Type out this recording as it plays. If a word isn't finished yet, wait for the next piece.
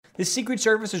The Secret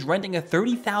Service is renting a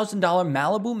 $30,000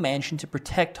 Malibu mansion to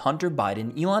protect Hunter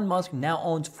Biden. Elon Musk now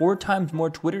owns 4 times more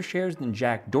Twitter shares than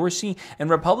Jack Dorsey, and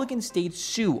Republican states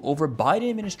sue over Biden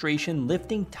administration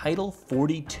lifting Title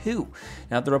 42.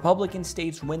 Now, if the Republican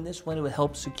states win this one, it would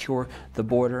help secure the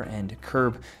border and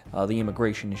curb the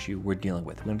immigration issue we're dealing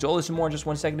with. We're going to do all this and more in just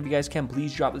 1 second. If you guys can,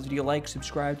 please drop this video a like,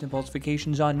 subscribe, to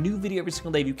notifications on new video every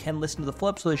single day. If you can, listen to the full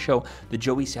episode of the show, The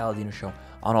Joey Saladino Show,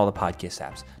 on all the podcast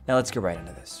apps. Now let's get right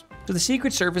into this. So the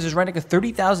Secret Service is renting a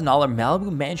 $30,000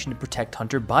 Malibu mansion to protect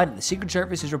Hunter Biden. The Secret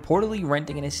Service is reportedly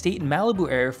renting an estate in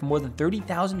Malibu area for more than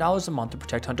 $30,000 a month to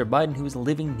protect Hunter Biden, who is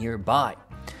living nearby.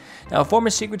 Now, a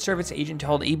former Secret Service agent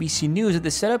told ABC News that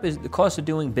the setup is the cost of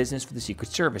doing business for the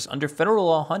Secret Service. Under federal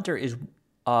law, Hunter is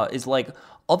like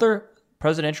other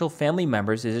presidential family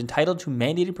members, is entitled to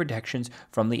mandated protections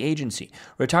from the agency.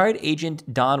 Retired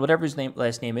agent Don, whatever his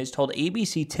last name is, told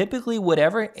ABC typically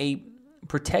wherever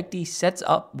protectee sets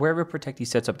up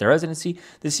their residency,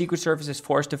 the Secret Service is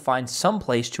forced to find some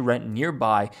place to rent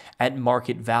nearby at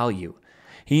market value.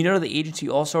 He noted the agency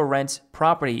also rents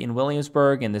property in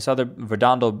Williamsburg and this other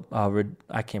Redondo,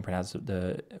 I can't pronounce it,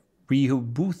 the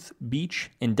Rehoboth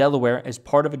Beach in Delaware as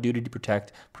part of a duty to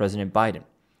protect President Biden.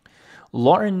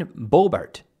 Lauren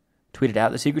Boebert tweeted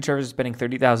out, the Secret Service is spending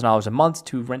 $30,000 a month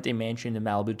to rent a mansion in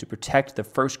Malibu to protect the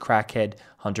first crackhead,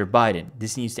 Hunter Biden.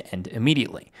 This needs to end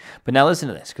immediately. But now listen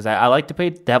to this, because I like to play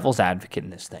devil's advocate in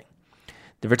this thing.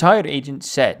 The retired agent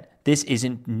said, this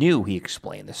isn't new, he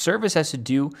explained. The service has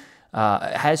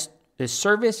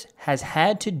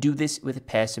had to do this with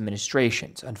past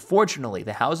administrations. Unfortunately,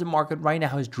 the housing market right now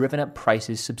has driven up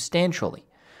prices substantially.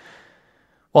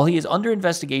 While he is under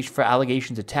investigation for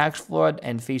allegations of tax fraud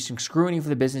and facing scrutiny for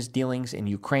the business dealings in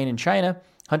Ukraine and China,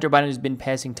 Hunter Biden has been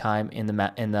passing time in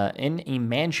a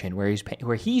mansion where he's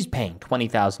paying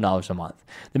 $20,000 a month.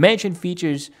 The mansion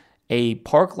features a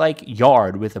park-like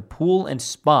yard with a pool and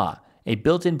spa, a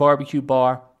built-in barbecue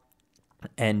bar,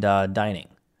 and dining.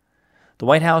 The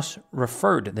White House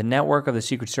referred the network of the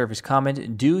Secret Service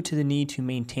comment due to the need to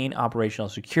maintain operational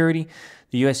security.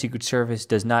 The U.S. Secret Service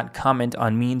does not comment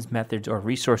on means, methods, or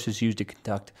resources used to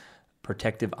conduct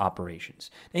protective operations.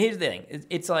 And here's the thing.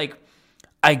 It's like,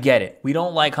 I get it. We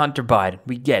don't like Hunter Biden.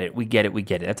 We get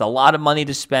it. That's a lot of money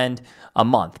to spend a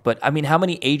month. But, I mean, how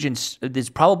many agents? There's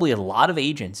probably a lot of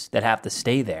agents that have to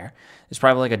stay there. There's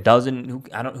probably like a dozen,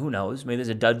 who knows? Maybe there's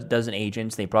a dozen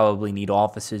agents. They probably need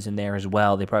offices in there as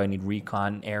well. They probably need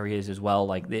recon areas as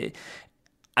well.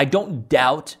 I don't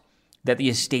doubt that the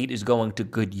estate is going to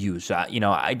good use.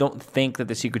 I don't think that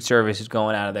the Secret Service is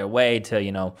going out of their way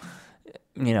to,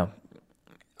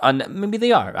 maybe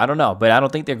they are. I don't know. But I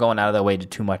don't think they're going out of their way to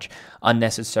too much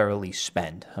unnecessarily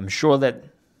spend. I'm sure that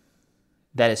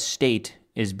estate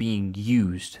is being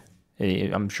used.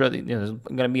 I'm sure that there's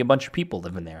going to be a bunch of people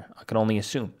living there. I can only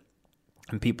assume.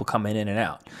 And people coming in and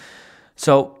out.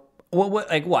 So,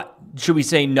 what? Should we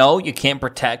say, no, you can't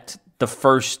protect the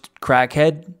first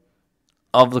crackhead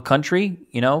of the country?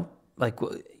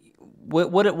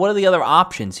 What are the other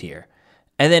options here?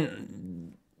 And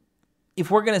then, if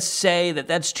we're going to say that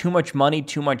that's too much money,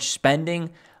 too much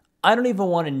spending, I don't even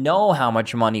want to know how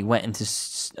much money went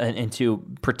into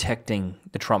protecting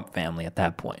the Trump family at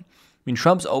that point. I mean,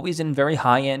 Trump's always in very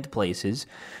high-end places.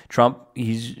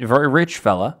 He's a very rich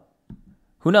fella.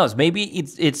 Who knows? Maybe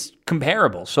it's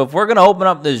comparable. So if we're going to open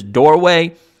up this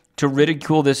doorway to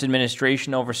ridicule this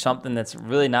administration over something that's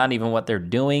really not even what they're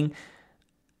doing,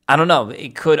 I don't know.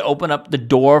 It could open up the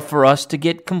door for us to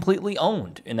get completely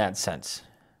owned in that sense.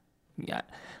 Yeah,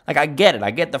 I get it. I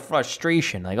get the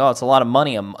frustration. It's a lot of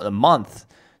money a month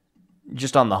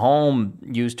just on the home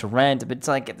used to rent. But it's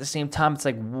at the same time, it's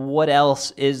what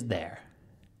else is there?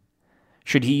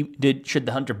 Should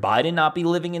the Hunter Biden not be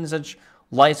living in such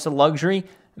lives of luxury?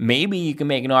 Maybe you can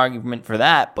make an argument for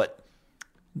that, but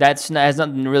has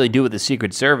nothing to really do with the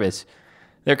Secret Service.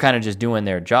 They're kind of just doing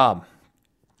their job.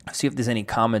 Let's see if there's any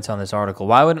comments on this article.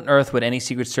 Why on earth would any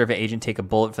Secret Service agent take a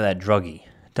bullet for that druggie?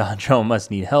 Don Joe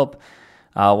must need help.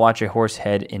 Watch a horse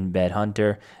head in bed,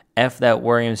 Hunter. F that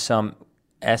worrisome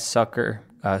S sucker,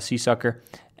 C sucker.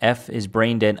 F is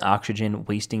brain dead, oxygen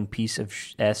wasting piece of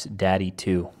S daddy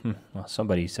too. Well,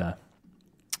 somebody's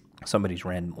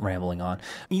rambling on.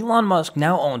 Elon Musk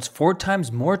now owns 4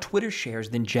 times more Twitter shares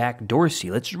than Jack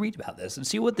Dorsey. Let's read about this and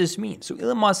see what this means. So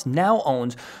Elon Musk now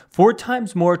owns 4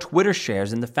 times more Twitter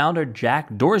shares than the founder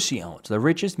Jack Dorsey owns. The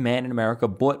richest man in America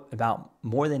bought about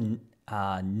more than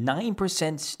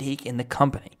 9% stake in the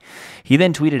company. He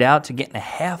then tweeted out to get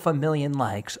 500,000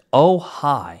 likes, oh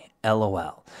hi,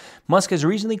 LOL. Musk has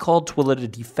recently called Twitter the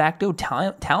de facto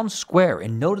town square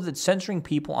and noted that censoring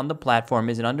people on the platform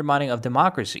is an undermining of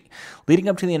democracy. Leading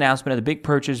up to the announcement of the big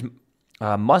purchase,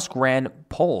 Musk ran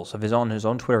polls of his own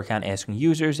Twitter account asking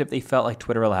users if they felt like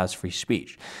Twitter allows free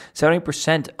speech.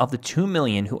 70% of the 2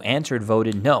 million who answered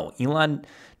voted no. Elon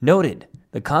noted,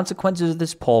 "The consequences of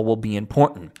this poll will be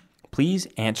important. Please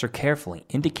answer carefully,"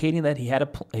 indicating that he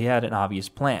had an obvious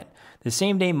plan. The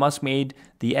same day Musk made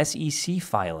the SEC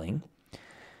filing,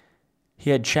 he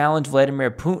had challenged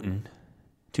Vladimir Putin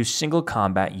to single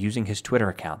combat using his Twitter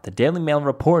account. The Daily Mail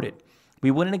reported, "We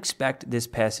wouldn't expect this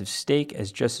passive stake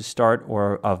as just a start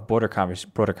of broader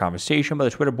conversation by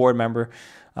the Twitter board member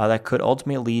that could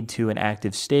ultimately lead to an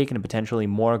active stake and a potentially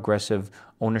more aggressive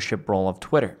ownership role of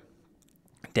Twitter."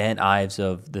 Dan Ives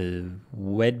of the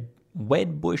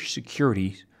Wedbush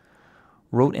Securities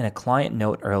wrote in a client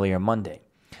note earlier Monday,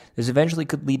 "This eventually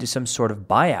could lead to some sort of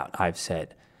buyout," Ives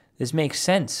said. "This makes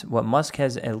sense, what Musk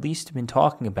has at least been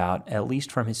talking about, at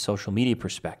least from his social media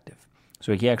perspective."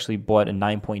 So he actually bought a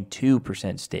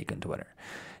 9.2% stake in Twitter.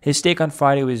 His stake on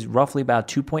Friday was roughly about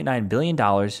 $2.9 billion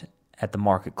at the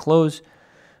market close,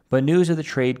 but news of the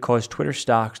trade caused Twitter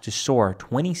stocks to soar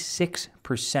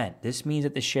 26%. This means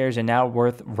that the shares are now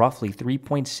worth roughly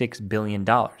 $3.6 billion.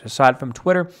 Aside from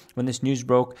Twitter, when this news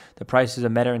broke, the prices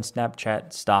of Meta and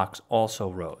Snapchat stocks also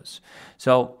rose.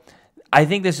 So I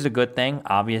think this is a good thing,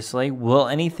 obviously. Will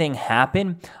anything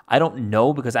happen? I don't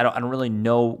know, because I don't really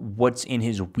know what's in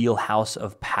his wheelhouse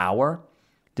of power.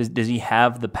 Does he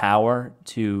have the power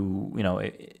to,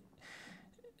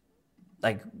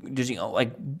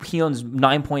 he owns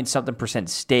 9-point-something%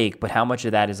 stake, but how much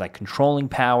of that is like controlling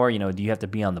power? Do you have to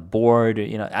be on the board?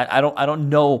 I don't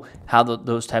know how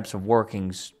those types of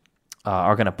workings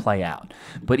are going to play out.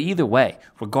 But either way,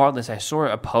 regardless, I saw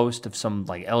a post of some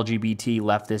like LGBT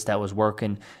leftist that was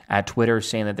working at Twitter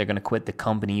saying that they're going to quit the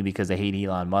company because they hate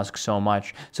Elon Musk so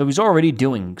much. So he's already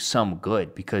doing some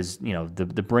good, because,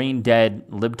 the brain dead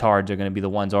libtards are going to be the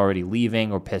ones already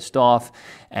leaving or pissed off,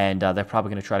 and they're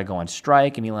probably going to try to go on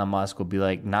strike, and Elon Musk will be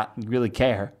like, not really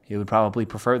care. He would probably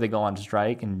prefer they go on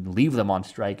strike and leave them on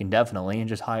strike indefinitely and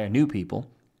just hire new people.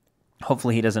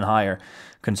 Hopefully he doesn't hire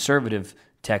conservative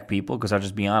tech people, because I'll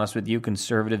just be honest with you,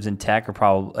 conservatives in tech are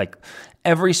probably like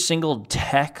every single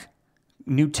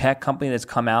new tech company that's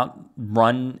come out,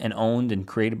 run and owned and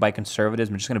created by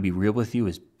conservatives, I'm just going to be real with you,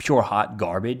 is pure hot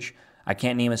garbage. I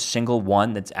can't name a single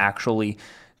one that's actually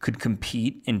could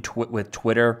compete with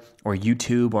Twitter or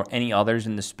YouTube or any others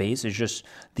in the space. There's just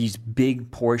these big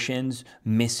portions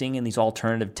missing in these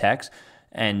alternative techs,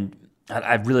 and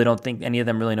I really don't think any of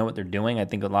them really know what they're doing. I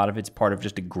think a lot of it's part of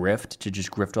just a grift to just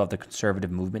grift off the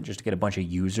conservative movement just to get a bunch of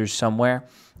users somewhere.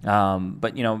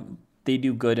 But they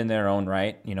do good in their own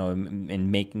right,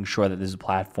 in making sure that this is a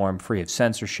platform free of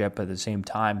censorship. But at the same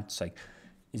time, it's like,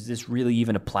 is this really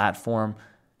even a platform?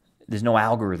 There's no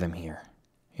algorithm here,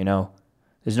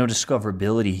 There's no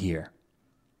discoverability here.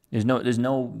 There's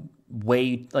no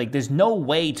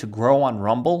way to grow on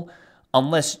Rumble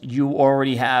unless you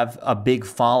already have a big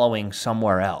following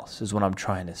somewhere else, is what I'm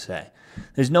trying to say.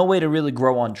 There's no way to really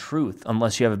grow on Truth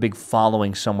unless you have a big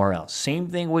following somewhere else. Same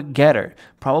thing with Getter.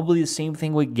 Probably the same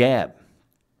thing with Gab.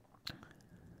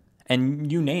 And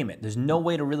you name it. There's no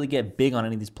way to really get big on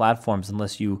any of these platforms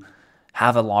unless you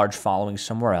have a large following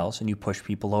somewhere else and you push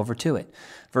people over to it.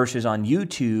 Versus on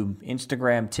YouTube,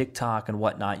 Instagram, TikTok, and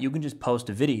whatnot, you can just post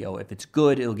a video. If it's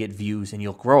good, it'll get views and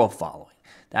you'll grow a following.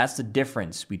 That's the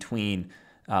difference between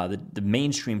the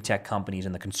mainstream tech companies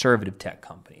and the conservative tech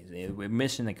companies. We're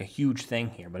missing like a huge thing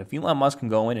here. But if Elon Musk can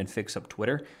go in and fix up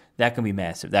Twitter, that can be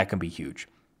massive. That can be huge.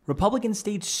 Republican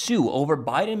states sue over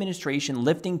Biden administration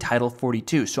lifting Title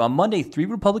 42. So on Monday, 3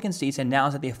 Republican states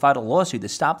announced that they filed a lawsuit to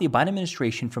stop the Biden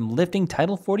administration from lifting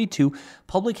Title 42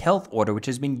 public health order, which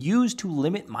has been used to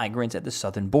limit migrants at the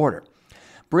southern border.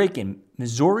 Breaking: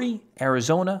 Missouri,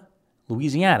 Arizona,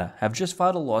 Louisiana have just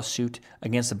filed a lawsuit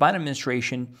against the Biden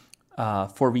administration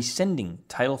for rescinding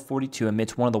Title 42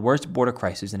 amidst one of the worst border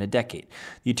crises in a decade.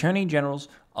 The attorney generals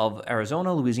of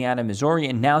Arizona, Louisiana, and Missouri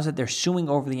announced that they're suing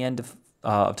over the end of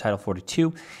Title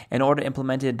 42, an order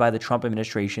implemented by the Trump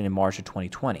administration in March of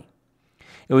 2020.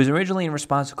 It was originally in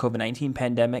response to COVID-19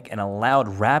 pandemic and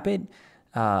allowed rapid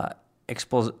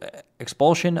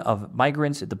expulsion of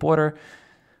migrants at the border.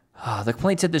 The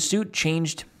complaint said the suit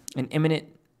changed an imminent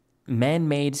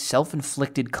man-made,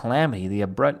 self-inflicted calamity, the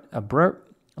abrupt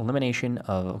elimination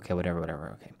of,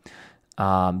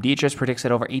 DHS predicts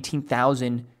that over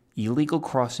 18,000 illegal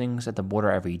crossings at the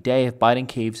border every day. If Biden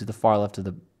caves to the far left of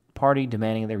the party,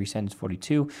 demanding they rescind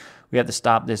 42, we have to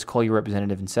stop this. Call your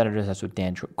representative and senators. That's what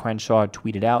Dan Crenshaw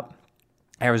tweeted out.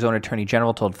 Arizona Attorney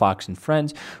General told Fox and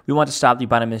Friends, "We want to stop the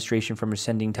Biden administration from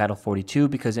rescinding Title 42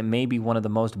 because it may be one of the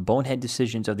most bonehead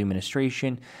decisions of the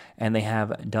administration, and they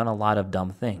have done a lot of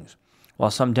dumb things." While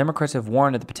some Democrats have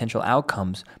warned of the potential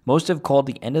outcomes, most have called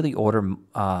the end of the order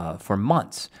for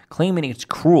months, claiming it's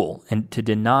cruel and to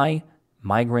deny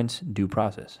migrants due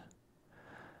process.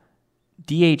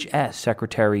 DHS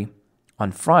Secretary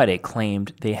on Friday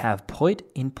claimed they have put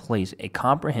in place a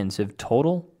comprehensive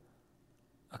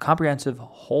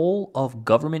whole of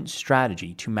government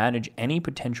strategy to manage any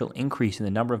potential increase in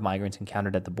the number of migrants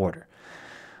encountered at the border.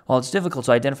 While it's difficult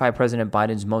to identify President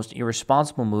Biden's most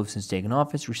irresponsible move since taking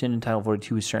office, rescinding Title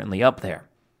 42 is certainly up there.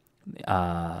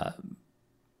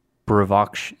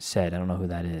 Brevoksh said, I don't know who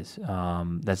that is.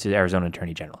 That's the Arizona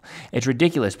Attorney General. "It's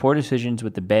ridiculous, poor decisions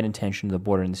with the bad intention of the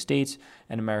border in the states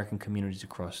and American communities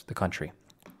across the country."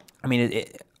 I mean,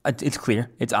 it's clear,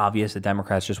 it's obvious that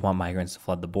Democrats just want migrants to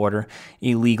flood the border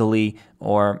illegally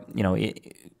or,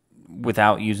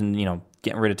 without using,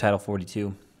 getting rid of Title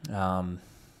 42.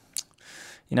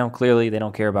 Clearly they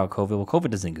don't care about COVID. Well, COVID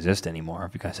doesn't exist anymore,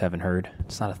 if you guys haven't heard.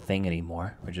 It's not a thing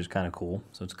anymore, which is kind of cool,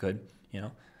 so it's good,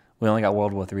 We only got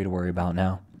World War III to worry about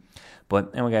now. But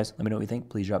anyway, guys, let me know what you think.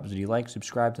 Please drop this video a like,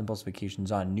 subscribe, and post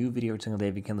notifications on. New video every single day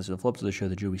if you can. Listen to the flips of the show,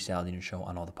 the Joey Saladino Show,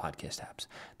 on all the podcast apps.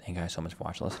 Thank you guys so much for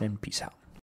watching, listening. Peace out.